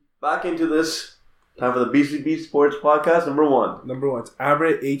Back into this. Time for the BCB Sports Podcast, number one. Number one. It's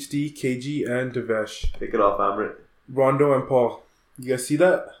Amrit, HD, KG, and Devesh. Take it off, Amrit. Rondo and Paul. You guys see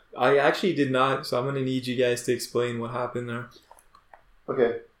that? I actually did not, so I'm going to need you guys to explain what happened there.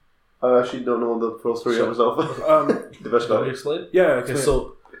 Okay. I actually don't know the full story of myself. Devesh, Can you explain? Yeah. Okay,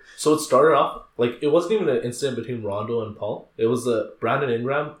 so it started off, like, it wasn't even an incident between Rondo and Paul. It was Brandon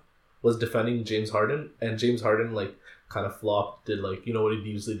Ingram was defending James Harden, and James Harden, like, kind of flopped, did, like, you know what he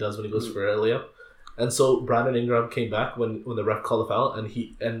usually does when he goes for a layup. And so Brandon Ingram came back when the ref called a foul,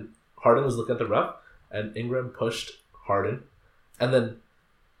 and Harden was looking at the ref, and Ingram pushed Harden, and then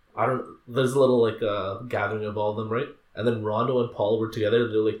there's a little like gathering of all of them, right? And then Rondo and Paul were together.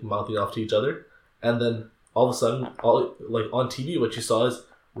 They're like mouthing off to each other, and then all of a sudden, on TV, what you saw is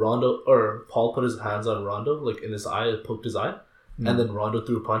Paul put his hands on Rondo, like in his eye, poked his eye, and then Rondo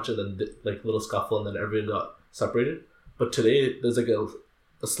threw a punch, and then like a little scuffle, and then everyone got separated. But today there's like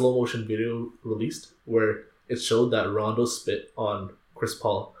a slow motion video released where it showed that Rondo spit on Chris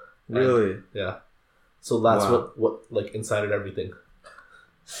Paul. Really? Yeah. So that's what like incited everything.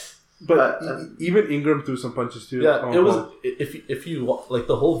 But even Ingram threw some punches too. Yeah, it was. If you like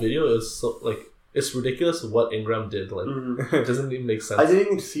the whole video is so like it's ridiculous what Ingram did. Like it doesn't even make sense. I didn't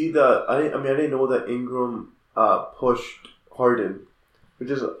even see that. I didn't know that Ingram pushed Harden, which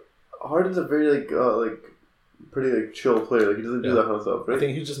is Harden's a very pretty like chill player. Like he doesn't do that kind of stuff, right? I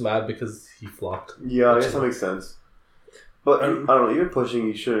think he's just mad because he flopped. Yeah, I guess that makes sense. But I don't know. Even pushing,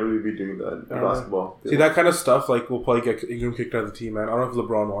 you shouldn't really be doing that in basketball. See, that kind of stuff will probably get Ingram kicked out of the team, man. I don't know if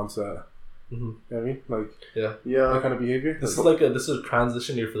LeBron wants that. Mm-hmm. You know what I mean? Like, yeah, that kind of behavior. This is a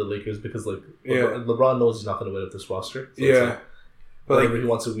transition year for the Lakers because LeBron knows he's not going to win with this roster. So but whatever he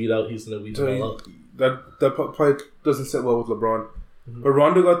wants to weed out, he's going to weed them all out. That probably doesn't sit well with LeBron. Mm-hmm. But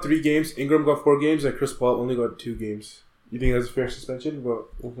Rondo got 3 games, Ingram got 4 games, and Chris Paul only got 2 games. You think that's a fair suspension?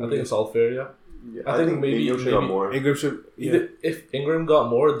 I think it's all fair, yeah. I think maybe Ingram should got more. Ingram should, if Ingram got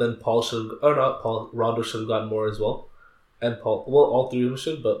more, then Rondo should have gotten more as well. And all three of them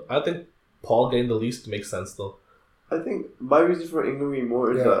should, but I think Paul getting the least makes sense though. I think my reason for Ingram getting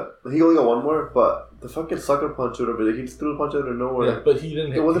more is that he only got 1 more, but the fucking sucker punch or whatever, he just threw a punch out of nowhere. Yeah, but he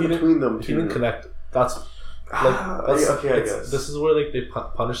didn't. It wasn't between them. He didn't connect. That's okay. I guess this is where like they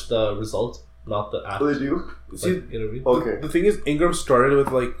punish the result, not the act. Oh, they do. See, you know what I mean? Okay. The thing is, Ingram started with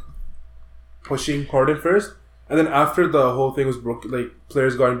like pushing Harden first, and then after the whole thing was broken, like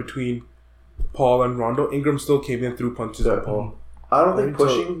players got in between Paul and Rondo, Ingram still came in through punches at Paul. I don't think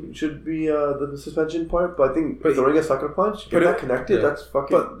pushing should be the suspension part, but I think throwing a sucker punch, get that connected, that's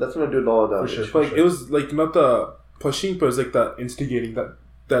fucking, that's gonna do a lot of damage. For sure. But it was like not the pushing, but it was like the instigating that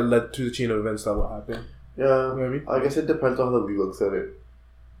led to the chain of events that will happen. Yeah, you know what I mean? I guess it depends on how the league looks at it.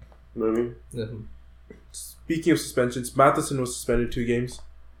 You know what I mean? Yeah. Speaking of suspensions, Matheson was suspended 2 games.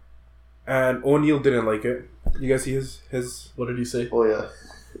 And O'Neal didn't like it. You guys see his... What did he say? Oh, yeah.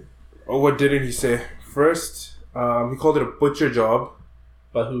 Oh, what didn't he say? First, he called it a butcher job.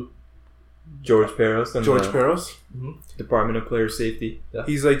 By who? George Peros. And Peros. Mm-hmm. Department of Player Safety. Yeah.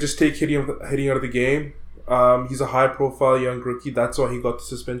 He's like, just take hitting out of the game. He's a high-profile young rookie. That's why he got the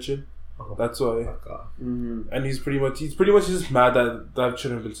suspension. Oh, that's why. God. Mm-hmm. And he's pretty much just mad that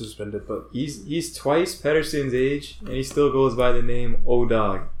shouldn't have been suspended. But he's twice Pedersen's age, and he still goes by the name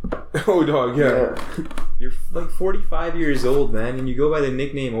O-Dog. O-Dog, yeah. You're like 45 years old, man, and you go by the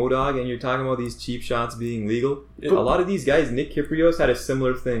nickname O-Dog, and you're talking about these cheap shots being legal. A lot of these guys, Nick Kyprios had a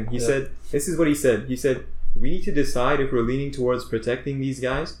similar thing. He said, this is what he said. He said, we need to decide if we're leaning towards protecting these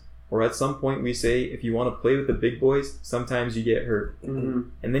guys, or at some point we say, if you want to play with the big boys, sometimes you get hurt. Mm-hmm.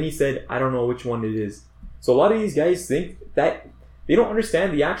 And then he said, I don't know which one it is. So a lot of these guys think that they don't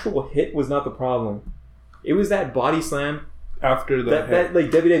understand the actual hit was not the problem. It was that body slam after that like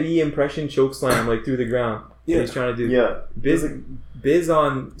WWE impression choke slam like through the ground. Yeah, he's trying to do. Yeah, Biz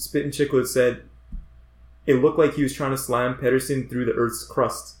on Spit and Chicklets said it looked like he was trying to slam Pedersen through the Earth's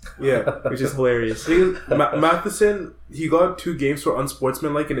crust. Yeah, which is hilarious. Matheson, he got 2 games for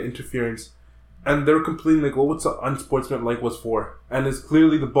unsportsmanlike and interference. And they were complaining like, well, what's the unsportsmanlike was for? And it's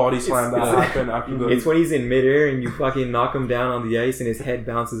clearly the body slam that happened after the... It's when he's in midair and you fucking knock him down on the ice and his head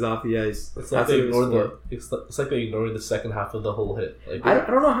bounces off the ice. It's like they ignored the second half of the whole hit. Like, I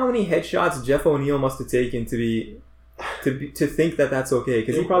don't know how many headshots Jeff O'Neal must have taken to think that that's okay,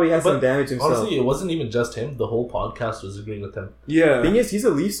 because he probably has some damage himself. Honestly, it wasn't even just him. The whole podcast was agreeing with him. Yeah. Thing is, he's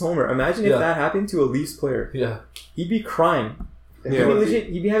a Leafs homer. Imagine if that happened to a Leafs player. Yeah. He'd be crying. Yeah.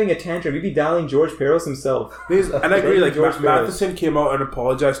 He'd be having a tantrum. He'd be dialing George Peros himself. And I agree, like, Matheson came out and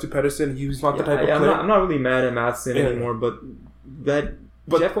apologized to Pedersen. He was not the type of player. I'm not really mad at Matheson anymore, but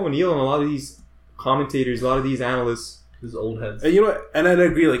Jeff O'Neal and a lot of these commentators, a lot of these analysts These old heads. And you know, and I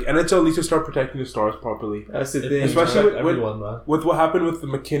agree. Like NHL needs to start protecting the stars properly, That's the thing. especially with everyone, man. with what happened with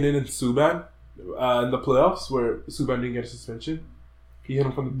McKinnon and Subban in the playoffs, where Subban didn't get a suspension. He hit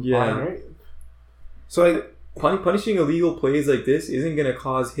him from the line, right? So like punishing illegal plays like this isn't going to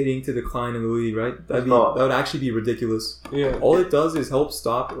cause hitting to decline in the league, right? That would actually be ridiculous. Yeah. All it does is help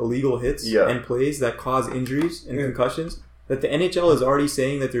stop illegal hits and plays that cause injuries and concussions that the NHL is already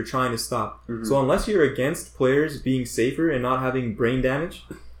saying that they're trying to stop. Mm-hmm. So unless you're against players being safer and not having brain damage,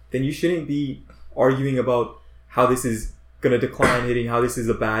 then you shouldn't be arguing about how this is going to decline hitting, how this is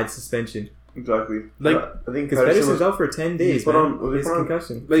a bad suspension. Exactly. Like, I think because Pedersen's out for 10 days. Put on his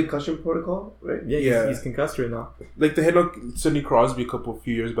concussion. Like concussion protocol, right? Yeah, he's concussed right now. Like they hit on Sidney Crosby a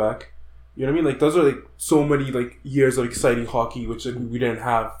few years back. You know what I mean? Like those are like so many like years of exciting hockey, which like, we didn't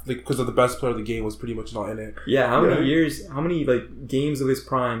have, like because of the best player of the game was pretty much not in it. Yeah, how many like games of his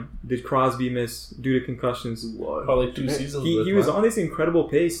prime did Crosby miss due to concussions? Probably 2 seasons. He was on this incredible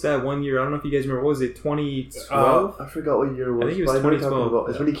pace that one year. I don't know if you guys remember. What was it, 2012? I forgot what year it was. I think it was 2012.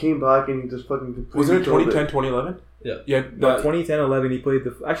 It's when he came back and he just fucking. Was it 2010, 2011? Yeah. But 2010-11 he played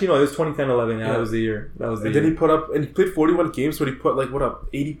the... Actually, no, it was 2010-11. Yeah, that was the year. And then he put up... And he played 41 games, so he put, like, what up?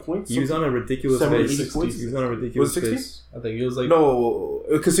 80 points? He was on a ridiculous 70, pace. 80 points? He was on a ridiculous Was it 60? pace. I think it was like... No,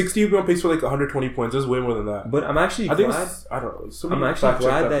 because 60 he'd be on pace for, like, 120 points. There's way more than that. But I'm actually glad... I don't know. I'm actually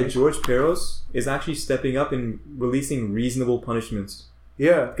glad that George Peros is actually stepping up and releasing reasonable punishments.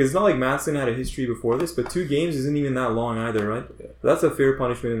 Yeah. Because it's not like Matheson had a history before this, but 2 games isn't even that long either, right? Yeah. That's a fair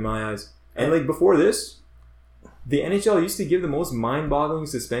punishment in my eyes. And, like, before this... The NHL used to give the most mind-boggling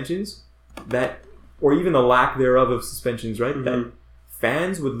suspensions that, or even the lack thereof of suspensions, right? Mm-hmm. That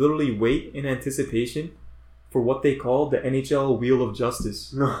fans would literally wait in anticipation for what they called the NHL Wheel of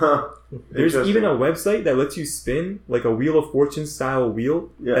Justice. There's even a website that lets you spin like a Wheel of Fortune style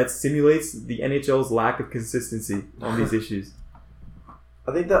wheel that simulates the NHL's lack of consistency on these issues.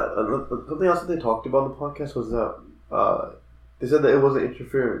 I think that something else that they talked about in the podcast was that they said that it wasn't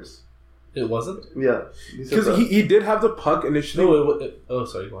interference. It wasn't? Yeah. Because he did have the puck initially. No,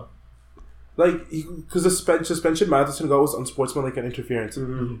 sorry, go on. Like, because the suspension Matheson got was unsportsmanlike and interference.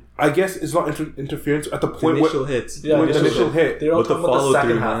 Mm-hmm. I guess it's not interference at the point the initial hits. Yeah, the initial hit. They're all talking about the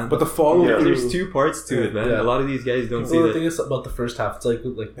second half. But the follow-through. There's 2 parts to it, man. Yeah. A lot of these guys don't see that. The thing is about the first half, it's like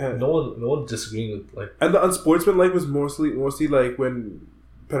no one disagreeing with like. And the unsportsmanlike was mostly like when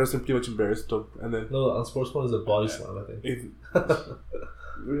Pedersen pretty much embarrassed him, and then no, the unsportsmanlike is a body slam, I think.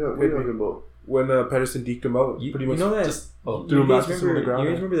 What are you talking about? When Pedersen deked him out, pretty much that, just threw Matheson on the ground. You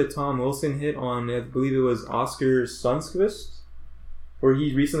guys remember the Tom Wilson hit on, I believe it was Oscar Sundqvist? Where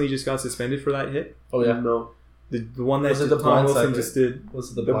he recently just got suspended for that hit? Oh, yeah. No. The one that Tom Wilson just did.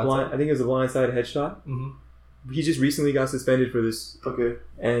 Was it the blind? I think it was a blindside headshot. Mm-hmm. He just recently got suspended for this. Okay.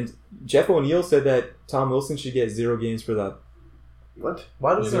 And Jeff O'Neill said that Tom Wilson should get 0 games for that. What?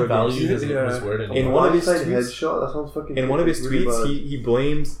 Why do we even value his word anymore? In one of his tweets, headshot? That sounds fucking. In one of his tweets, he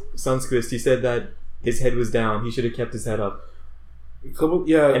blamed Sundqvist. He said that his head was down. He should have kept his head up. And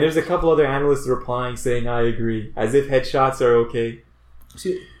there's a couple other analysts replying saying, "I agree," as if headshots are okay.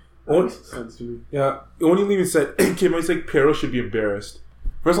 See, O'Neill even said, "Kim, it's like Peros should be embarrassed."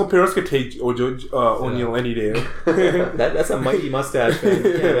 First of all, Peros could take O'Neill any day. That's a mighty mustache, man.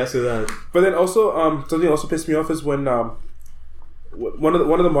 You can't mess with that. But then also, something also pissed me off is when one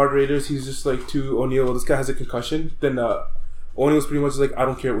of the moderators, he's just like to O'Neill, well, this guy has a concussion. Then O'Neill's pretty much like, I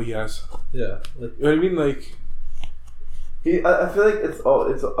don't care what he has. Yeah, you know what I mean? Like, I feel like it's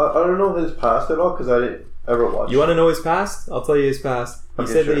I don't know his past at all because I didn't ever watch. You want to know his past? I'll tell you his past. He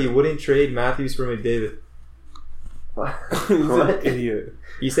said that he wouldn't trade Matthews for McDavid. He's an idiot.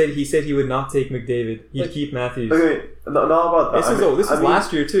 He said he would not take McDavid. He'd keep Matthews. Okay, not about that. This is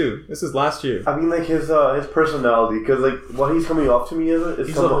last year too. This is last year. I mean, like his personality, because like what he's coming off to me is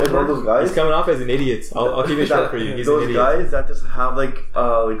one of those guys. He's coming off as an idiot. I'll keep it short for you. He's those an idiot. Guys that just have like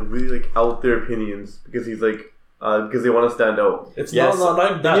really like out there opinions because he's like because they want to stand out. It's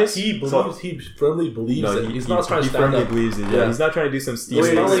not that he believes. He firmly believes it. He's not trying to stand out. He firmly believes it. Yeah, he's not trying to do some Steve.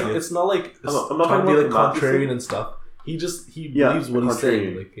 It's not like I'm not trying to be like contrarian and stuff. He believes what he's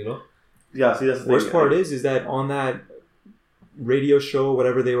saying, like, you know. Yeah, see, that's the worst part is that on that radio show,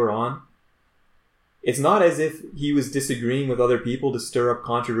 whatever they were on, it's not as if he was disagreeing with other people to stir up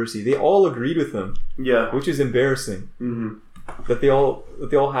controversy. They all agreed with him. Yeah, which is embarrassing. Mm-hmm. That they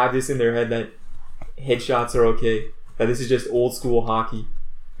all have this in their head that headshots are okay. That this is just old school hockey.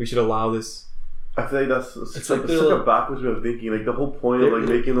 We should allow this. I feel like it's like a backwards way of thinking. Like the whole point of like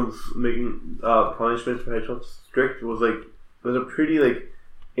making punishments for headshots strict was a pretty like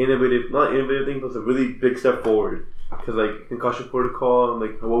not innovative thing, but it's a really big step forward. Because like concussion protocol and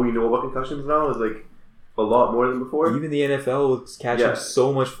like what we know about concussions now is like a lot more than before. Even the NFL was catching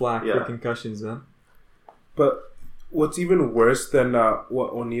so much flack for concussions, man. But what's even worse than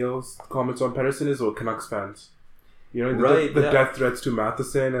what O'Neill's comments on Pedersen is what Canucks fans. You know, the death threats to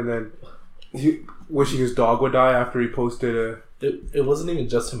Matheson, and then wishing his dog would die after he posted a... It wasn't even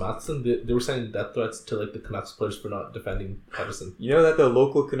just to Matheson. They were sending death threats to like the Canucks players for not defending Pedersen. You know that the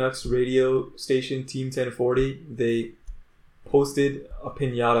local Canucks radio station, Team 1040, they posted a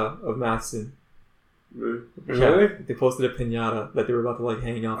piñata of Matheson. Really? Yeah, they posted a piñata that they were about to like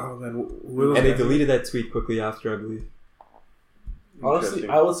hang up. Oh, man. And they deleted that tweet quickly after, I believe. Honestly,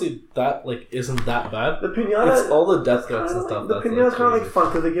 I would say that like isn't that bad. The piñata, it's all the death threats and stuff. The piñata's kind of like fun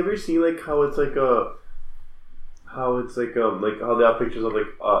because like, have you ever seen like how it's like how they have pictures of like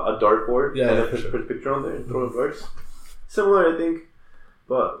a dartboard and then put a picture on there and throw darts. Similar, I think,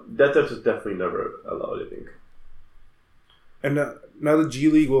 but death threats is definitely never allowed, I think. And now the G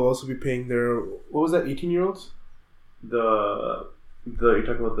League will also be paying their, what was that, 18-year-olds? You're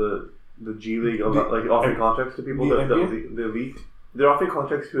talking about the G League, like offering contracts to people, the elite. They're offering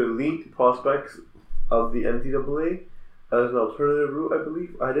contracts to elite prospects of the NCAA as an alternative route, I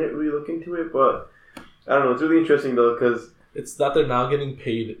believe. I didn't really look into it, but I don't know. It's really interesting though because it's that they're now getting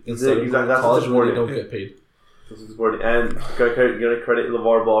paid instead of college where they don't get paid. This is supporting, and gotta credit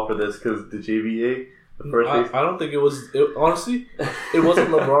LeVar Ball for this because the JVA. I don't think it was. Honestly, it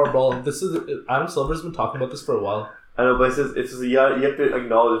wasn't LeVar Ball. This is Adam Silver's been talking about this for a while. I know, but it's just you have to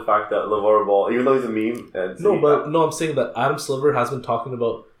acknowledge the fact that LeVar Ball, even though he's a meme, I'm saying that Adam Silver has been talking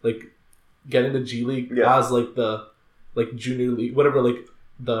about like getting the G League as like the junior league, whatever, like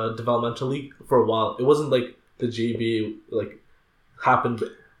the developmental league for a while. It wasn't like the JBA like happened.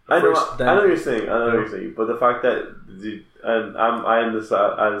 I know what you're saying. But the fact that I am this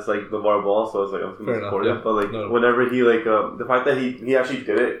like LeVar Ball, so I was like I'm going to support him. But like whenever he like the fact that he actually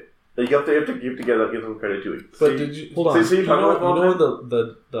did it. Like you have to give some credit to it. But did you hold on? So you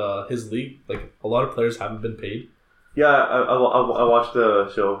know his league, like a lot of players haven't been paid. Yeah, I watched the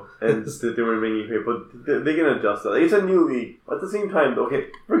show and they were making paid, but they can adjust that. Like, it's a new league. At the same time, okay,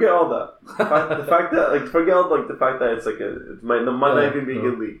 forget all that. The fact that it's like it might not even be a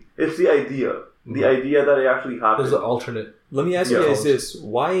good league. It's the idea. The idea that it actually happens. There's an alternate. Let me ask you guys this: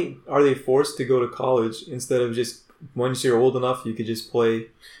 why are they forced to go to college instead of just once you're old enough you could just play?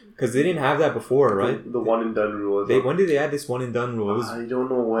 Because they didn't have that before, right? The one and done rule. When did they add this one and done rule? I don't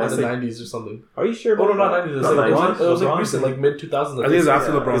know when. In the 90s or something. Are you sure? Oh, no, not 90s. It was like recent, like mid 2000s. I think it's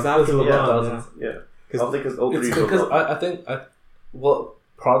after LeBron. It's after LeBron. Yeah. I think it's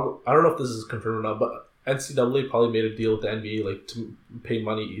probably I don't know if this is confirmed or not, but NCAA probably made a deal with the NBA like to pay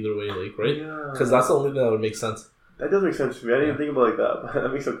money either way, like right? Because that's the only thing that would make sense. That does make sense to me. I didn't even think about it like that. That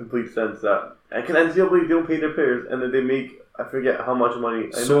makes a complete sense. That NCAA don't pay their players, and then they make. I forget how much money.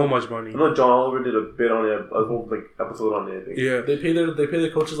 Much money. I know John Oliver did a bit on it, a whole episode on it. I think. Yeah, they pay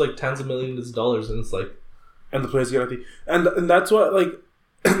their coaches like tens of millions of dollars, and it's like, and the players get nothing. And that's what like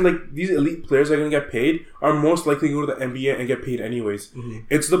these elite players that are gonna get paid are most likely to go to the NBA and get paid anyways. Mm-hmm.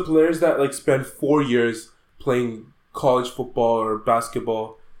 It's the players that like spend 4 years playing college football or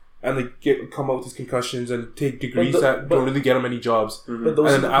basketball. And they come out with these concussions and take degrees that don't really get them any jobs. Mm-hmm. But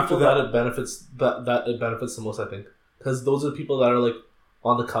those are the people that it benefits the most, I think, because those are the people that are like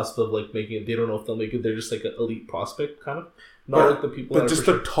on the cusp of like making it. They don't know if they'll make it. They're just like an elite prospect, kind of. Not like the people. But just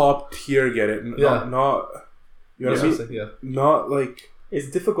the top tier get it. Not you know what I mean? Yeah. Not like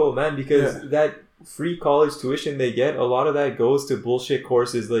it's difficult, man, because that free college tuition they get, a lot of that goes to bullshit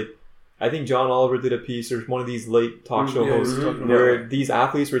courses like. I think John Oliver did a piece, or one of these late talk show hosts, where these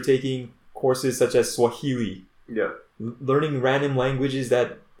athletes were taking courses such as Swahili. Yeah. Learning random languages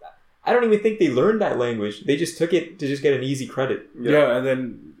that I don't even think they learned that language. They just took it to just get an easy credit. Yeah, and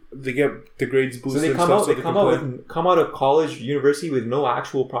then they get the grades boosted. So they come out of college, university with no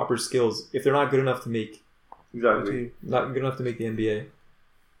actual proper skills if they're not good enough to make. Exactly. Not good enough to make the NBA.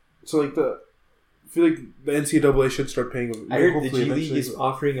 So like I feel like the NCAA should start paying. I heard the G League is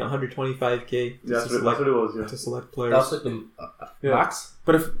offering $125K. That's what it was. Yeah. To select players. That's like the max.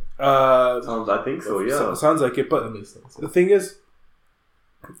 But if I think so. Yeah, sounds like it. But that makes sense. The thing is,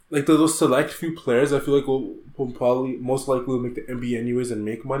 like those select few players, I feel like will probably most likely make the NBA anyways and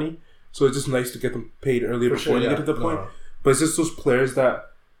make money. So it's just nice to get them paid earlier before they get to the point. But it's just those players that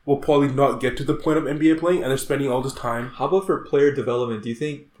will probably not get to the point of NBA playing, and they're spending all this time. How about for player development? Do you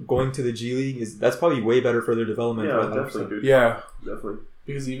think going to the G League that's probably way better for their development? Yeah, definitely, dude. Yeah, definitely.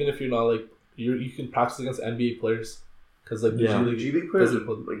 Because even if you're not like you can practice against NBA players, because like the G League players are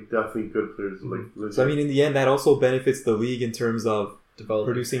like definitely good players. Like so I mean, in the end, that also benefits the league in terms of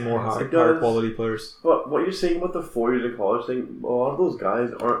producing more higher quality players. But what you're saying about the 4 years of college thing, a lot of those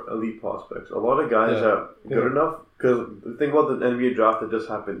guys aren't elite prospects. A lot of guys are good enough, because think about the NBA draft that just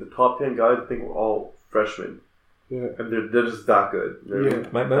happened. The top 10 guys, I think, were all freshmen. Yeah. And they're just that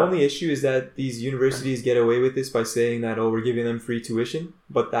good. My only issue is that these universities get away with this by saying that, we're giving them free tuition,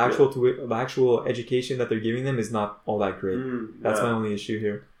 but the actual education that they're giving them is not all that great. That's my only issue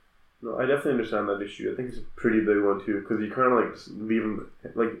here. No, I definitely understand that issue. I think it's a pretty big one too, because you kind of like just leave them,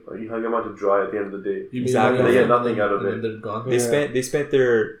 like you hang them out to dry at the end of the day. Exactly. They get nothing out of it. They're gone. They spent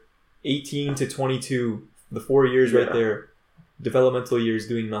their 18 to 22, the 4 years right there, developmental years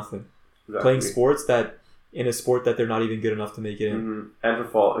doing nothing, playing sports in a sport that they're not even good enough to make it in. And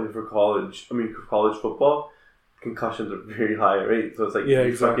for college football, concussions are very high, right? So it's like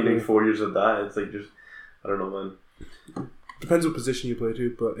you're fucking doing 4 years of that. It's like just, I don't know, man. Depends what position you play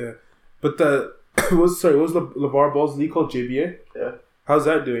too, but yeah. But what was LeVar Ball's league called JBA? Yeah. How's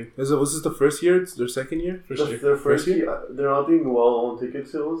that doing? Was this the first year? It's their second year? Their first year. They're not doing well on ticket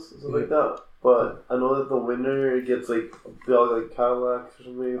sales, something like that. But I know that the winner gets like Cadillacs or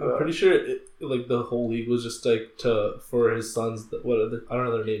something like that. I'm pretty sure the whole league was just like for his sons. I don't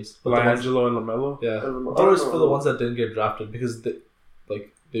know their names. Angelo and LaMelo. Yeah, I thought it was for the ones that didn't get drafted because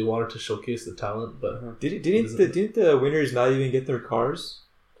they wanted to showcase the talent. But didn't the winners not even get their cars?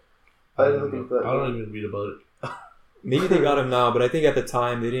 I don't even read about it. Maybe they got them now, but I think at the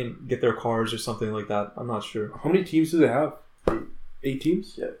time they didn't get their cars or something like that. I'm not sure. How many teams do they have? 8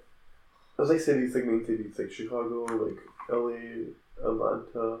 teams? Yeah. There's like cities, like main cities, like Chicago, like LA,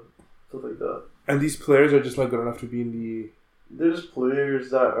 Atlanta, stuff like that. And these players are just like good enough to be in the... They're just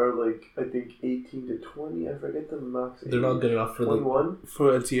players that are like, I think 18 to 20. I forget the max. They're not good enough for 21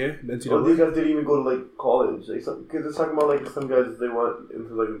 for NCAA. Oh, these guys didn't even go to like college. Like, because it's talking about like some guys they went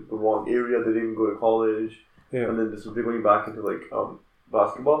into like the wrong area. They didn't even go to college. Yeah. And then they're going back into like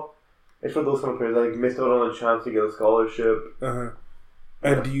basketball. It's for those kind of players that like missed out on a chance to get a scholarship.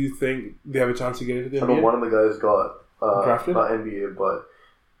 And do you think they have a chance to get into the NBA? I know one of the guys got drafted? Not NBA, but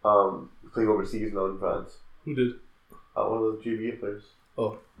playing overseas now in France. Who did? One of the GBA players.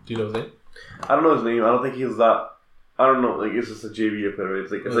 Oh, do you know his name? I don't know his name. I don't think he's that. I don't know. Like, it's just a JBA player. Right?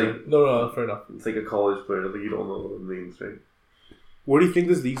 It's like no, fair enough. It's like a college player. Like, you don't know the names, right? Where do you think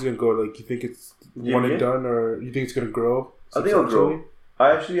this league's gonna go? Like, you think it's one and done, or you think it's gonna grow? I think it'll grow.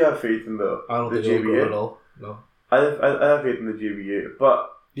 I actually have faith in I don't think JBA it'll grow at all. No. I have faith in the JBA,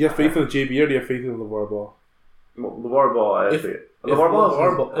 but do you have faith in the JBA or do you have faith in LeVar Ball? LeVar Ball, I have faith. If LeVar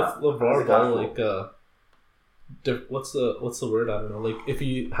Ball, like, what's the word? I don't know. Like, if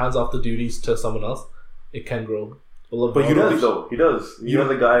he hands off the duties to someone else, it can grow. But he does, though. He does. You know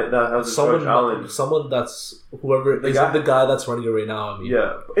the guy that has the challenge. Someone that's whoever the guy that's running it right now. I mean,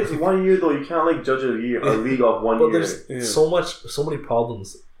 yeah, it's 1 year though. You can't like judge a league off 1 year. But there's so many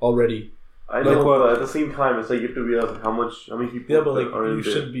problems already. I know, but at the same time, it's like you have to realize how many people. Yeah, but like you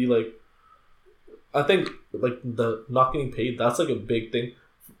should be like, I think like the not getting paid. That's like a big thing.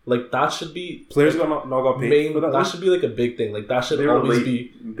 Like that should be players not got paid. That should be like a big thing. Like that should always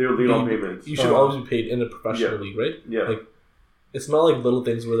be. They're late on payments. You should always be paid in a professional league, right? Yeah. Like it's not like little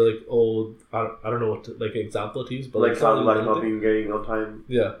things where they're like, oh, I don't know what to, like example to use, but like not being getting on time.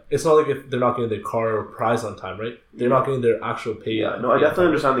 Yeah, it's not like if they're not getting their car or prize on time, right? They're not getting their actual pay. Yeah, no, I definitely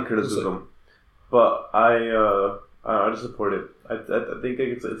understand the criticism, but I just support it. I think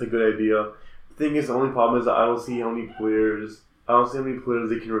it's a good idea. The thing is, the only problem is that I don't see how many players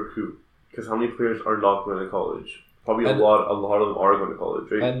they can recruit, because how many players are not going to college? Probably a lot of them are going to college,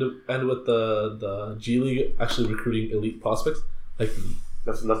 right? And with the G League actually recruiting elite prospects, like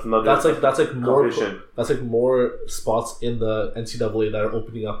that's another. That's like more spots in the NCAA that are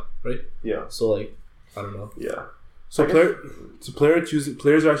opening up, right? Yeah. So like, I don't know. Yeah. So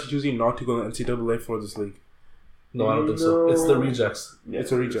players are actually choosing not to go to the NCAA for this league. No, I don't think so. It's the rejects. Yeah,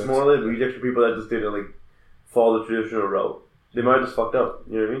 it's a reject. It's more like rejects for people that just didn't like follow the traditional route. They might have just fucked up.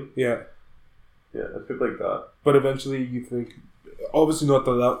 You know what I mean? Yeah. Yeah, it's people like that. But eventually, you think, obviously not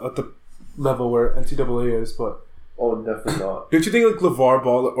at the level where NCAA is, but definitely not. Don't you think like LeVar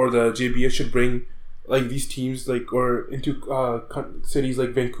Ball or the JBA should bring like these teams like or into cities like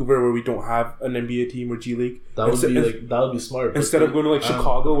Vancouver where we don't have an NBA team or G League? That would be smart. Instead of going to like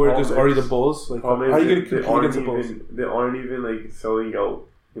Chicago where there's already the Bulls. Like, how are you going to compete against the Bulls? They aren't even like selling out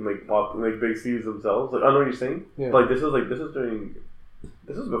in like big cities themselves. Like I know what you're saying. Yeah. But this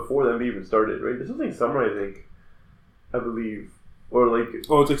is before the NBA even started, right? This was like summer, I believe, or like.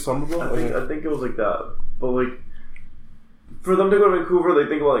 Oh, it's like summer ball. I think it was like that, but like. For them to go to Vancouver, they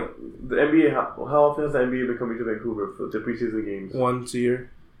think about like the NBA. How often has the NBA been coming to Vancouver for the preseason games? Once a year.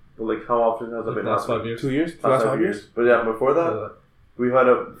 But like, how often has it been? Last 5 years. 2 years. Last 5 years. But yeah, before that, we've had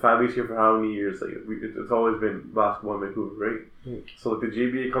a fan base here for how many years? Like it's always been basketball in Vancouver, right? Mm. So like the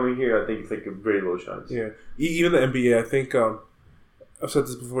JBA coming here, I think it's like a very low chance. Yeah, even the NBA. I think I've said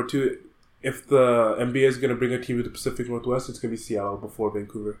this before too. If the NBA is going to bring a team to the Pacific Northwest, it's going to be Seattle before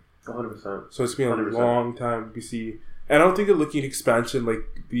Vancouver. 100%. So it's been a 100%. long time. BC, and I don't think they're looking at expansion like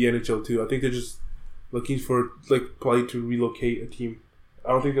the NHL too. I think they're just looking for like probably to relocate a team. I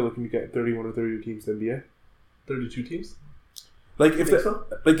don't think they're looking to get 31 or 32 teams in the NBA. 32 teams. Like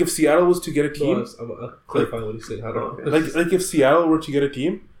if Seattle was to get a team, I'm clarifying what he's saying. I don't know. Like if Seattle were to get a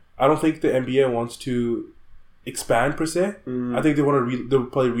team, I don't think the NBA wants to expand per se. I think they want to. They'll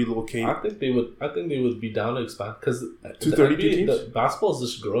probably relocate. I think they would be down to expand because to 32 teams. The basketball is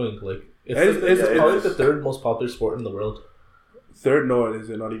just growing. Like it's probably the third most popular sport in the world. Third? No, it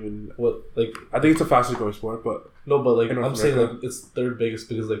isn't. Not even. What like? I think it's the fastest growing sport, but no, but like North I'm saying, America. like it's third biggest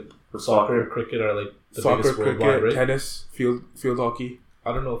because like soccer, cricket are like the soccer, biggest cricket, worldwide, right? tennis, field hockey.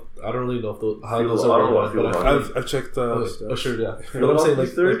 I don't know. I don't really know if how Field- those I are don't know worldwide, what but field I've checked the. oh sure, yeah. Field But I'm saying hockey's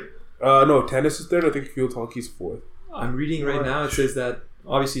like third? No, tennis is third. I think field hockey is fourth. I'm reading right now. It says that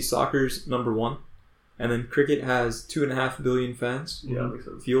obviously soccer's number one, and then cricket has 2.5 billion fans. Yeah, makes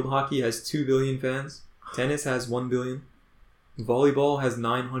sense. Field hockey has 2 billion fans. Tennis has 1 billion. Volleyball has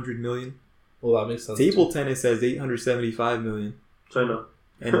 900 million. well, that makes sense. Table tennis has 875 million. China.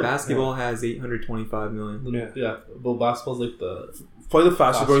 And basketball has 825 million. Yeah. Well, basketball's like the Probably the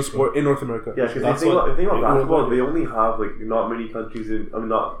fastest growing Fastest sport in North America. Yeah, because That's the thing about basketball, what- they only have like not many countries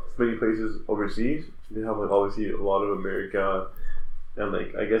not many places overseas. They have like obviously a lot of America and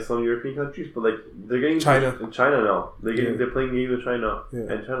like I guess some European countries, but like they're getting China. in China now. Yeah. They're playing games with China, Yeah.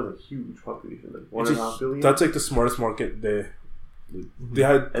 and China's a huge population, like It's a- 1.5 billion. That's like the smartest market there. They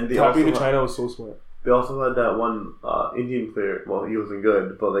had And they tapping also to China was so smart. They also had that one Indian player. Well, he wasn't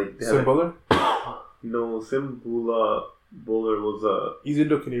good, but like they had Sim Bowler? no Sim Bowler was He's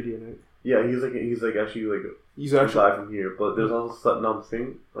Indo-Canadian, right? yeah he's like actually like He's a actually guy from here. But there's also Satnam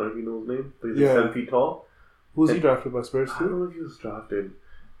Singh. I don't know if you know his name, but he's Yeah. like 7 feet tall. who's he drafted by Spurs I too? don't know if he was drafted,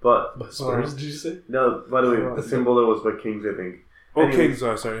 but By Spurs, did you say? no. By the way, Oh, the Sim Bowler was by Kings, I think. Oh, Anyways,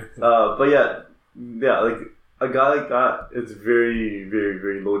 Kings. Sorry. But yeah, like a guy like that, it's very, very,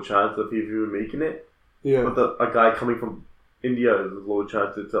 very low chance of him even making it. Yeah. But a guy coming from India is a low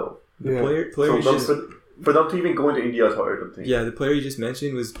chance itself. The Yeah. player So you just, for them to even go into India is hard, I think. yeah, the player you just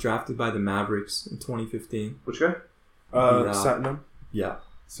mentioned was drafted by the Mavericks in 2015. Which guy? Yeah. Satnam Yeah.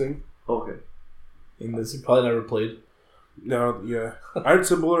 Singh. Okay. In This this, probably never played. No, yeah. I heard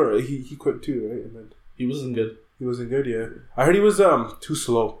Sim Bowler. He quit too, right? And then He wasn't good. he wasn't good. Yeah. I heard he was too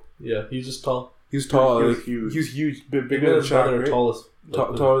slow. Yeah, he's just tall. He was tall. He was like, huge. He was huge. Bigger Bigger than than Shaq, they're right? tallest.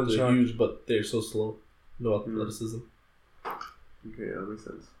 Taller than they're Shaq. huge, but they're so slow. No athleticism. Okay, that makes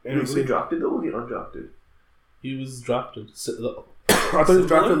sense. And Was he drafted though or was he undrafted? He was drafted. I thought he was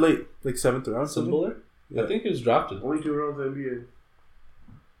drafted late, like 7th round. something. Similar? Yeah. I think he was drafted. Only 2 rounds in the NBA.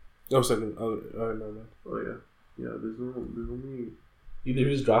 Oh, second. Oh, no. Oh yeah. Yeah, there's only... Either he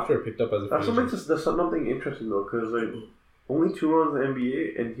was drafted or picked up as a That's free what agent. makes that's something interesting though, because like only 2 rounds in the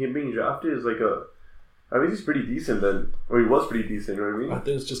NBA and him being drafted is like a... I mean, he's pretty decent then. Or he was pretty decent, you know what I mean? I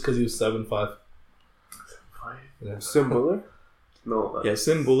think it's just because he was 7'5". Yeah. Sim Bowler? No. yeah,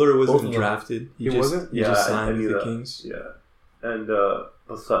 Sim Buller Both of wasn't them. drafted. He wasn't? He Yeah, just I signed knew with the that. Kings. Yeah. And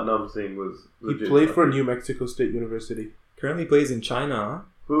Satnam Singh was He legit played for drafted. New Mexico State University. Currently plays in China. Huh?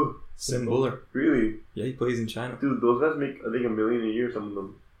 Who? Sim Buller. Really? Yeah, he plays in China. Dude, those guys make, I think, $1 million a year, some of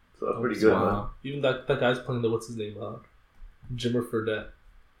them. So that's pretty good, man. Wow. Even that guy's playing the, what's his name? Jimmer Fredette.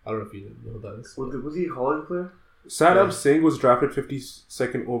 I don't know if you know who that is. Was he a college player? Satnam Yeah. Singh was drafted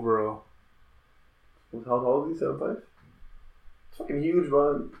 52nd overall. How tall is he? 7'5"? It's fucking huge,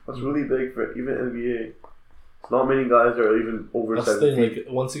 man. That's really big for even NBA. Not many guys are even over That's the 7 thing. feet.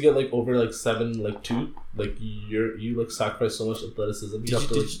 Like once you get like over like 7'2", like you like sacrifice so much athleticism. You have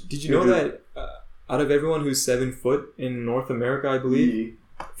to, like, Did you know that out of everyone who's 7 foot in North America, I believe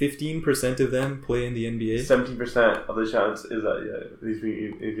 15% of them play in the NBA. 17% of the chance is that he's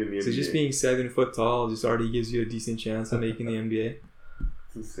in the NBA. So just being 7 foot tall just already gives you a decent chance of making the NBA.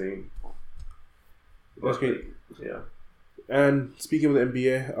 It's insane. That's great. Yeah. And speaking of the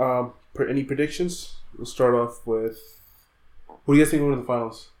NBA, any predictions? We'll start off with... Who do you guys think will win the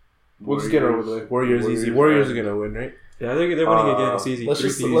finals? We'll just get it over the way. Warriors easy. Warriors are going to win, right? Yeah, they're winning again. It's easy.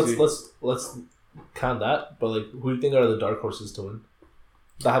 let's count that. But like, who do you think are the dark horses to win?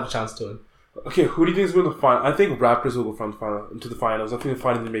 That have a chance to win. Okay, who do you think is going to the final? I think Raptors will go from the final into the finals. I think the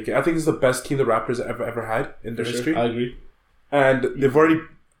finals will make it. I think this is the best team the Raptors have ever had in their history. I agree. And they've already...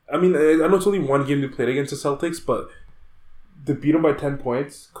 I mean, I know it's only one game they played against the Celtics, but they beat them by 10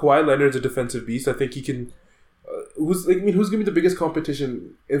 points. Kawhi Leonard's a defensive beast. I think he can... who's gonna be the biggest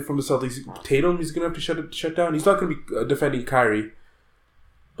competition from the Celtics? Tatum, he's gonna have to shut down. He's not gonna be defending Kyrie.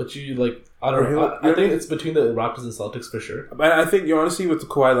 But I don't know. I think it's between the Raptors and Celtics for sure. But I think honestly with the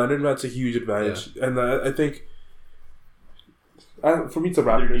Kawhi Leonard, that's a huge advantage, and I think for me it's the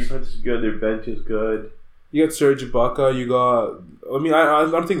Raptors. Their defense is good. Their bench is good. You got Serge Ibaka. You got. I mean, I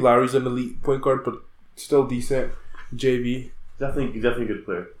don't think Lowry's an elite point guard, but still decent. JV. He's definitely a good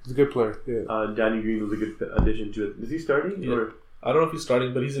player. He's a good player. Yeah. Danny Green was a good addition to it. Is he starting? Yeah. Or? I don't know if he's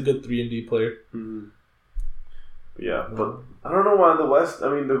starting, but he's a good 3-and-D player. Mm-hmm. Yeah, but I don't know why in the West. I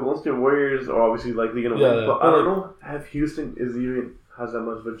mean, the Golden State Warriors are obviously likely going to win, but I don't know if Houston has that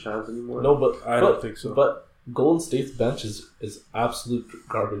much of a chance anymore. No, but I don't think so. But Golden State's bench is absolute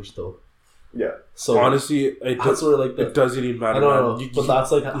garbage, though. Yeah. So honestly, it doesn't even matter. I don't know, but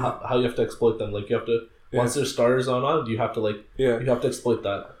that's like how you have to exploit them. Like you have to once their starters on, you have to you have to exploit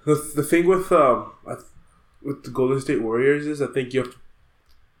that. The thing with the Golden State Warriors is I think you have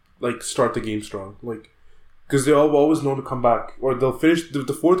to start the game strong, because they're always known to come back, or they'll finish the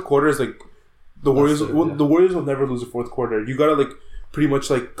fourth quarter is the Warriors. The Warriors will never lose the fourth quarter. You gotta pretty much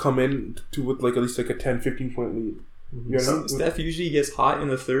come in with at least a 10-15 point lead. Mm-hmm. You know? Steph usually gets hot in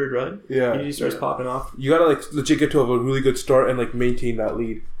the third, right? Yeah, he usually starts popping off. You gotta legit get to a really good start and maintain that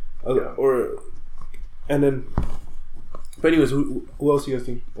lead, and then. But anyways, who else do you guys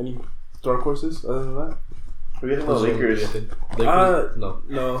think? Any dark horses other than that? We're getting the Lakers.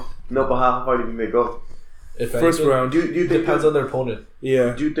 No. But how far do you think they go? If First anything, round. Do you think depends on their opponent.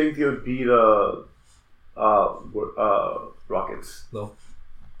 Yeah. Do you think they would beat Rockets? No.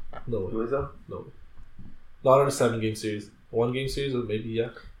 No way. Really so? No. Not in a 7-game series. 1-game series, or maybe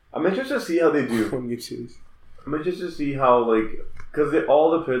I'm interested to see how they do. 1-game series. I'm interested to see how because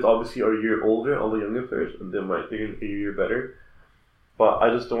all the players obviously are a year older, all the younger players, and they're going to be a year better. But I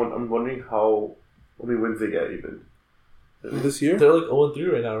just don't. I'm wondering how many wins they get even this year. They're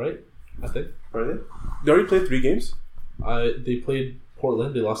 0-3 right now, right? I think. Are they? They already played 3 games. They played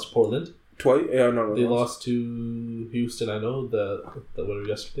Portland. They lost to Portland. Twice? Yeah, no. They lost to Houston. I know the winner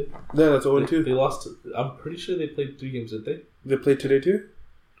yesterday. Yeah, that's 0-2. They lost. I'm pretty sure they played 3 games, didn't they? They played today too.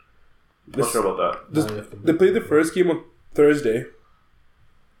 Not sure about that. They played the first game on Thursday,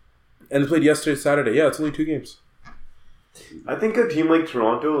 and they played yesterday, Saturday. Yeah, it's only 2 games. I think a team like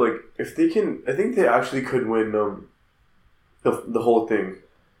Toronto, if they can, I think they actually could win the whole thing.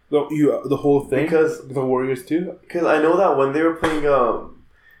 The whole thing? Because the Warriors too? Because I know that when they were playing,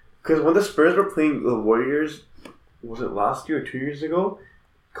 because when the Spurs were playing the Warriors, was it last year or 2 years ago?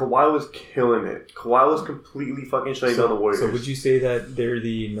 Kawhi was killing it. Kawhi was completely fucking shutting down the Warriors. So would you say that they're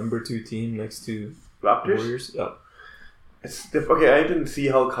the number 2 team next to Raptors? Warriors? Yeah. Okay, I didn't see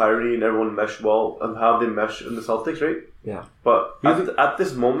how Kyrie and everyone meshed well and how they meshed in the Celtics, right? Yeah. But at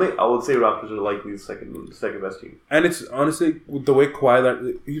this moment, I would say Raptors are likely the second best team. And it's honestly, with the way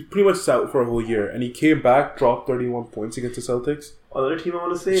Kawhi, he's pretty much out for a whole year, and he came back, dropped 31 points against the Celtics. Another team I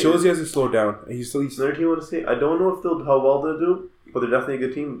want to say shows he hasn't slowed down. Another team I want to say, I don't know how well they'll do, but they're definitely a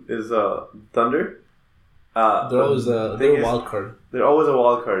good team. Is Thunder. They're always a wild card. They're always a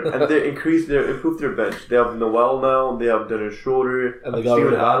wild card, and they improved their bench. They have Noel now. They have Dennis Schroeder. And they got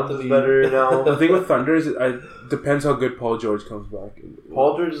rid of Adams is better now. The thing with Thunder is it depends how good Paul George comes back.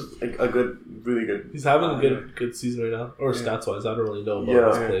 Paul George is a really good. He's having a good season right now, or stats wise. I don't really know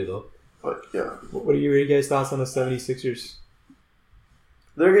about his play though. But yeah, what are your guys' thoughts on the 76ers?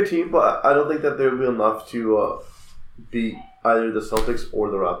 They're a good team, but I don't think that they'll be enough to beat either the Celtics or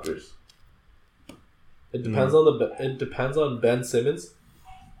the Raptors. It depends on Ben Simmons.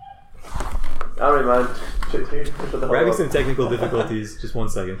 Alright, man. We're having some technical difficulties. Just 1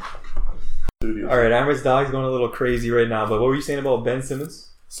 second. Alright, Amrit's dog's going a little crazy right now, but what were you saying about Ben Simmons?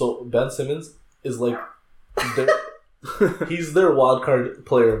 So Ben Simmons is he's their wild card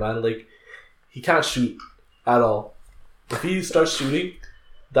player, man. He can't shoot at all. If he starts shooting,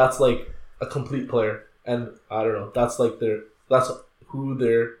 that's a complete player. And I don't know. That's who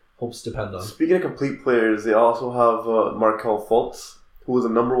their hopes depend on. Speaking of complete players, they also have Markelle Fultz, who was a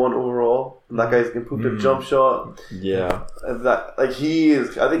number 1 overall. And that guy's improved their jump shot. Yeah. And that I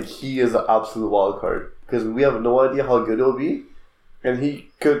think he is an absolute wild card. Because we have no idea how good he'll be. And he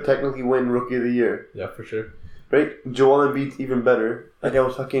could technically win Rookie of the Year. Yeah, for sure. Right? Joel Embiid's even better. That guy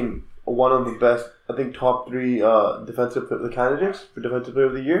was fucking one of the best, I think, top 3 the candidates for Defensive Player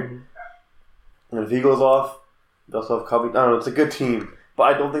of the Year. Mm-hmm. And if he goes off, they also have Covington. I don't know, it's a good team. But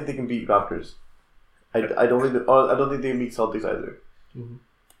I don't think they can beat Raptors. I don't think they can beat Celtics either. Mm-hmm.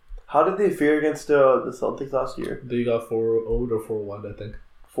 How did they fare against the Celtics last year? They got 4-0 or 4-1, I think.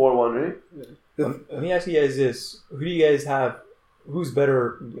 4-1, right? Yeah. Let me ask you guys this: who do you guys have? Who's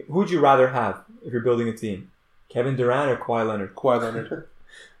better? Who would you rather have if you're building a team? Kevin Durant or Kawhi Leonard? Kawhi Leonard.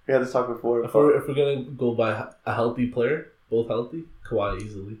 We had this talk before. If we're gonna go by a healthy player, both healthy, Kawhi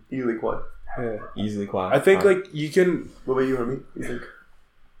easily. Easily Kawhi. Yeah. Easily Kawhi. I think like you can. What about you, Hermie? You think?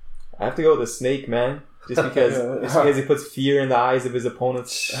 I have to go with the snake, man. Just because he puts fear in the eyes of his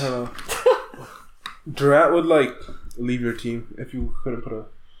opponents. I don't know. Durant would like leave your team if you couldn't put a.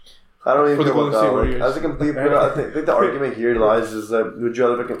 I don't even For the care about Golden State that. Like, Warriors. as a complete player, I think the argument here lies is that would you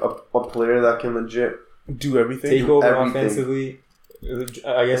rather pick a player that can legit Do everything. Take over everything. offensively.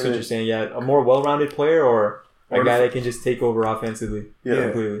 I guess what you're saying, yeah. A more well-rounded player or a guy that can just take over offensively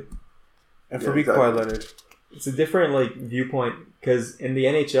completely. And for me, Kawhi Leonard. It's a different like viewpoint because in the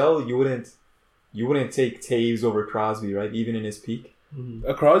NHL you wouldn't take Taves over Crosby, right? Even in his peak.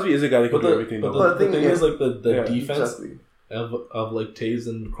 Mm-hmm. Crosby is a guy that can do everything. But the thing is, like the defense exactly. of like Taves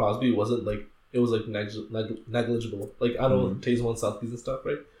and Crosby wasn't like it was like negligible. Like I know Taves won Southeast and stuff,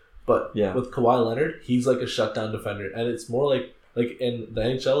 right? But with Kawhi Leonard, he's like a shutdown defender, and it's more like in the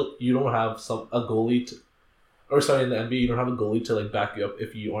NHL, you don't have a goalie to, or sorry, in the NBA, you don't have a goalie to like back you up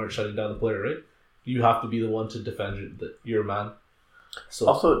if you aren't shutting down the player, right? You have to be the one to defend your man. So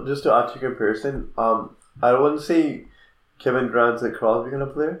also, just to add to your comparison, I wouldn't say Kevin Durant's like Crosby kind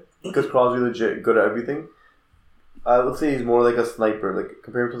of player because Crosby legit good at everything. I would say he's more like a sniper, like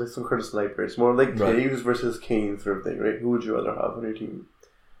compared to like some kind of sniper. It's more like Taves versus Kane sort of thing, right? Who would you rather have on your team?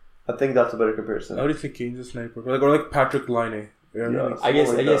 I think that's a better comparison. I would say Kane's a sniper, or like Patrick Laine. Yeah, I guess.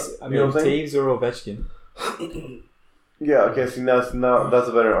 I mean, Taves or Ovechkin. Yeah, okay. See, that's a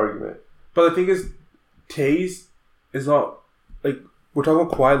better argument. But the thing is, Taves is not like we're talking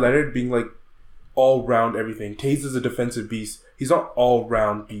about Kawhi Leonard being like all round everything. Taves is a defensive beast. He's not all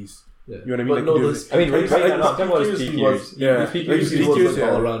round beast. Yeah. You know what I mean? But like, right now, I'm talking about his peak years. His peak years, he was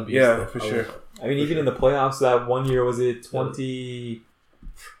like all around beast. Yeah, for sure. I mean, even in the playoffs, that 1 year was it 20?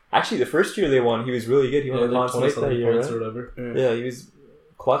 Actually, the first year they won, he was really good. He won the Conn Smythe that year, right? Or whatever. Yeah, he was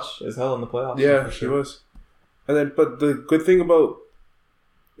clutch as hell in the playoffs. Yeah, he was. And then, but the good thing about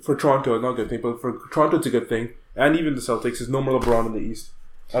for Toronto, not a good thing, but for Toronto, it's a good thing, and even the Celtics is no more LeBron in the East.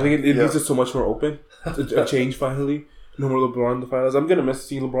 I think it leaves it so much more open. A change finally. No more LeBron in the finals. I'm gonna miss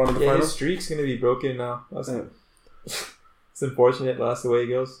seeing LeBron in the finals. His streak's gonna be broken now. It's unfortunate. That's the way it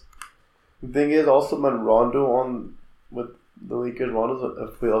goes. The thing is, also, man, Rondo with the Lakers, Rondo's a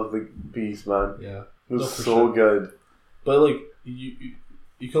playoff beast, man. Yeah, he was so good. But like you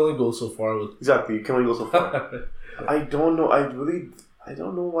can only go so far with exactly. You can only go so far. I don't know. I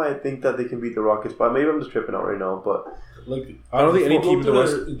don't know why I think that they can beat the Rockets, but maybe I'm just tripping out right now. But like, I don't think any team in the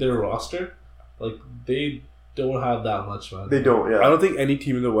West, their roster, like they don't have that much, man. They don't. Yeah, I don't think any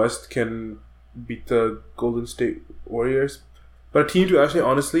team in the West can beat the Golden State Warriors. But a team to actually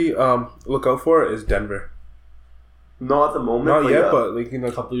honestly look out for is Denver. Not at the moment. Not yet, but like in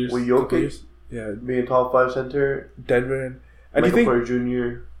a couple years. With Jokic, being top 5 center, Denver, and Michael do you think Porter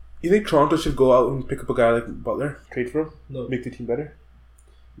Jr. You think Toronto should go out and pick up a guy like Butler, trade for him, make the team better?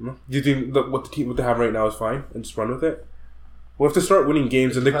 No. Do you think what they have right now is fine and just run with it? We have to start winning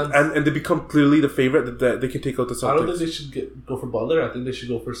games and they become clearly the favorite that they can take out the Celtics. I don't think they should go for Butler. I think they should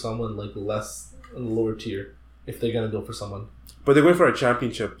go for someone like less lower tier if they're gonna go for someone. But they're going for a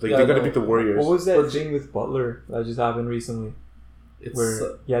championship. Like they're gonna beat the Warriors. What was that thing with Butler that just happened recently?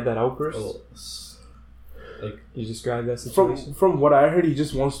 Where he had that outburst. Like you described that situation. From what I heard, he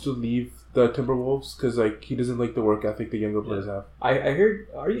just wants to leave the Timberwolves because like he doesn't like the work ethic the younger players have. I heard.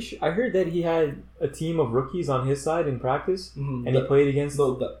 Are you? I heard that he had a team of rookies on his side in practice, and he played against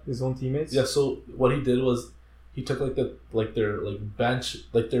his own teammates. Yeah. So what he did was he took their bench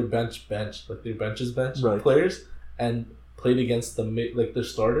players and played against their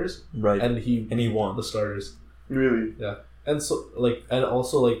starters. Right. And he won the starters. Really? Yeah. And so and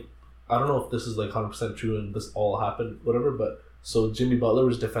also I don't know if this is 100% true and this all happened, whatever, but so Jimmy Butler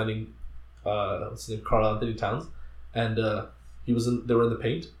was defending what's his name, Karl Anthony Towns, and they were in the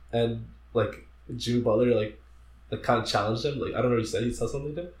paint, and Jimmy Butler kind of challenged him, I don't know what he said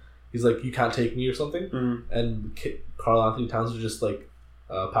something to him. He's like, you can't take me or something, and Karl Anthony Towns would just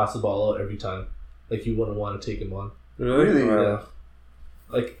pass the ball out every time, he wouldn't want to take him on. Really? Yeah.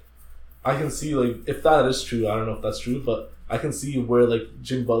 I can see if that is true, I don't know if that's true, but I can see where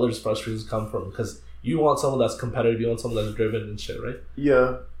Jimmy Butler's frustrations come from, because you want someone that's competitive, you want someone that's driven and shit, right?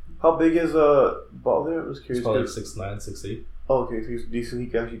 Yeah. How big is Butler? I was curious. He's probably 6'9", 6'8". Oh, okay, so he's decent. He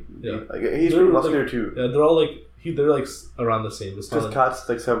can actually. Yeah. He's pretty muscular too. Yeah, they're all they're around the same. Because Cat's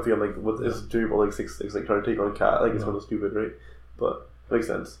 7 feet. I'm what is Jimmy Butler 6'6", trying to take on Cat? It's kind of stupid, right? But makes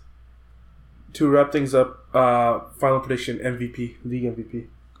sense. To wrap things up, final prediction: MVP, league MVP.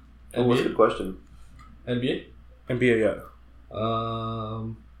 Oh, what's a good question? NBA, yeah.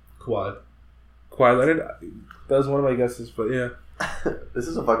 Kawhi. Kawhi Leonard. That was one of my guesses, but yeah. This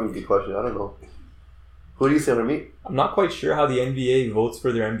is a fucking good question. I don't know. Who do you say for me? I'm not quite sure how the NBA votes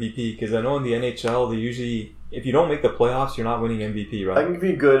for their MVP because I know in the NHL they usually, if you don't make the playoffs, you're not winning MVP, right? I can give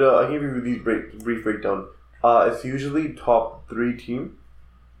you good. I can give you these brief breakdown. It's usually top 3 team.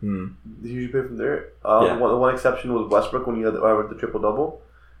 They usually play from there. One exception was Westbrook when he had the triple double.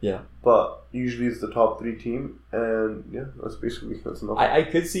 Yeah. But usually it's the top 3 team, and yeah, that's enough. I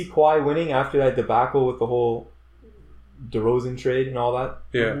could see Kawhi winning after that debacle with the whole DeRozan trade and all that.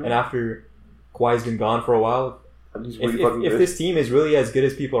 Yeah. And after Kawhi's been gone for a while, if this team is really as good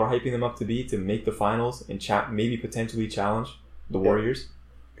as people are hyping them up to be to make the finals and maybe potentially challenge the Warriors,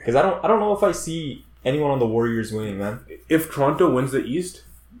 because I don't know if I see anyone on the Warriors winning, man. If Toronto wins the East,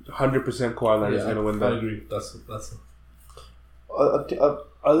 100% Kawhi Leonard is going to win that. I agree. That's.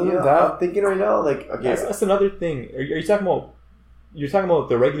 Other than that, I'm thinking right now, like again, that's another thing. Are you talking about? You're talking about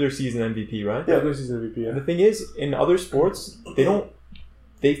the regular season MVP, right? Yeah, regular season MVP. Yeah. And the thing is, in other sports,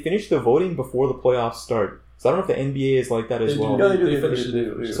 they finish the voting before the playoffs start. So I don't know if the NBA is like that as well. Yeah, they do. Finish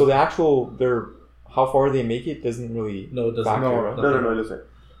it. So the actual how far they make it doesn't really. No, it doesn't. Factor, right? No, it doesn't.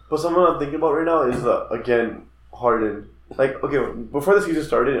 But someone I'm thinking about right now is again Harden. Like okay, before the season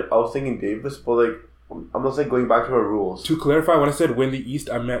started, I was thinking Davis, but like. I'm not saying going back to our rules. To clarify, when I said win the East,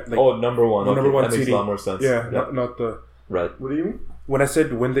 I meant like number one. Okay. Number one that makes seeding. a lot more sense. Yeah, not the right. What do you mean? When I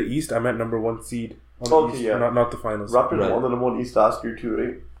said win the East, I meant number 1 seed. East, not the finals. Raptors won the number 1 East last year too,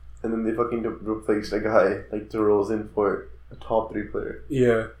 right? And then they fucking replaced a guy like DeRozan for a top 3 player.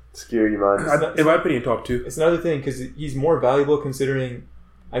 Yeah, scary man. In my opinion, top 2. It's another thing because he's more valuable considering.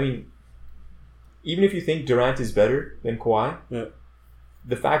 I mean, even if you think Durant is better than Kawhi,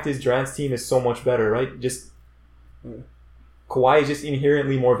 the fact is Durant's team is so much better, right? Kawhi is just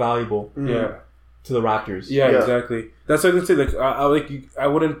inherently more valuable. Yeah. To the Raptors. Yeah, exactly. That's what I can say. Like, I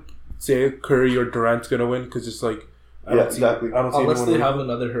wouldn't say Curry or Durant's gonna win because it's like, I don't see unless they have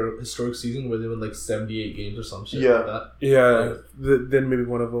another historic season where they win like 78 games or some shit like that. Yeah, then maybe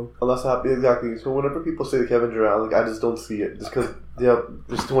one of them. Unless exactly. So whenever people say Kevin Durant, like I just don't see it, just because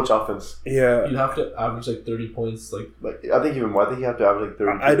there's too much offense. Yeah, you have to average like 30 points. Like I think even more. I think you have to average like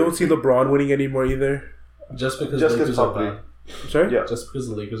 30. I don't see LeBron winning anymore either. Just because the Lakers are bad. Sorry? Yeah. Just because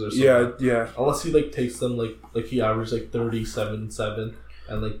the Lakers are so bad. Yeah. Unless he like takes them like he averaged like 37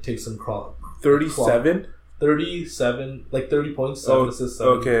 and like takes some 37? 37, like 30 points, 7 assists,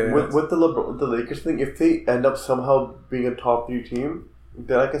 7. Okay. With the Lakers thing, if they end up somehow being a top 3 team,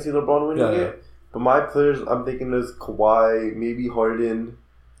 then I can see LeBron winning it. But my players, I'm thinking is Kawhi, maybe Harden,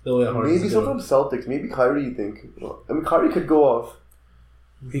 maybe sometimes Celtics, maybe Kyrie. You think? I mean, Kyrie could go off.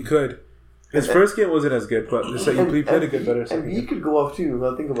 He could. His first game wasn't as good, but he played a good better. Embiid could go off too.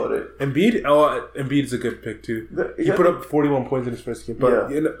 Now think about it. Embiid's a good pick too. He put up 41 points in his first game. But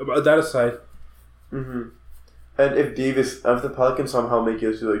that aside, and if the Pelicans somehow make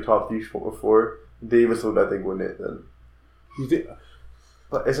it to like top 3 or 4, Davis would I think win it then. You think?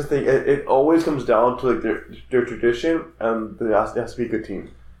 But it's the thing. It always comes down to like their tradition, and there has to be a good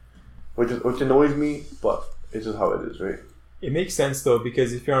team, which annoys me, but it's just how it is, right? It makes sense though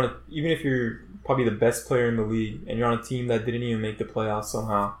because if you're even if you're probably the best player in the league and you're on a team that didn't even make the playoffs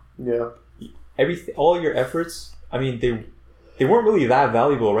somehow, all your efforts, I mean they weren't really that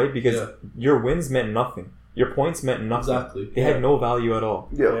valuable, right? Because your wins meant nothing, your points meant nothing. Exactly. They had no value at all.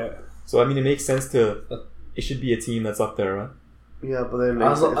 Yeah. So I mean, it makes sense it should be a team that's up there, right? Yeah, but then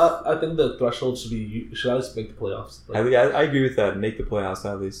I think the threshold should at least make the playoffs. Like, I agree with that. Make the playoffs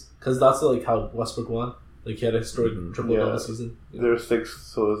at least because that's like how Westbrook won. Like he had a historic triple-double season. There are 6,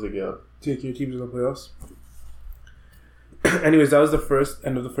 so there's take your teams in the playoffs. Anyways, that was the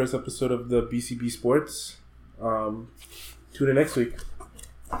end of the first episode of the BCB Sports. Tune in next week.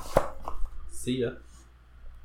 See ya.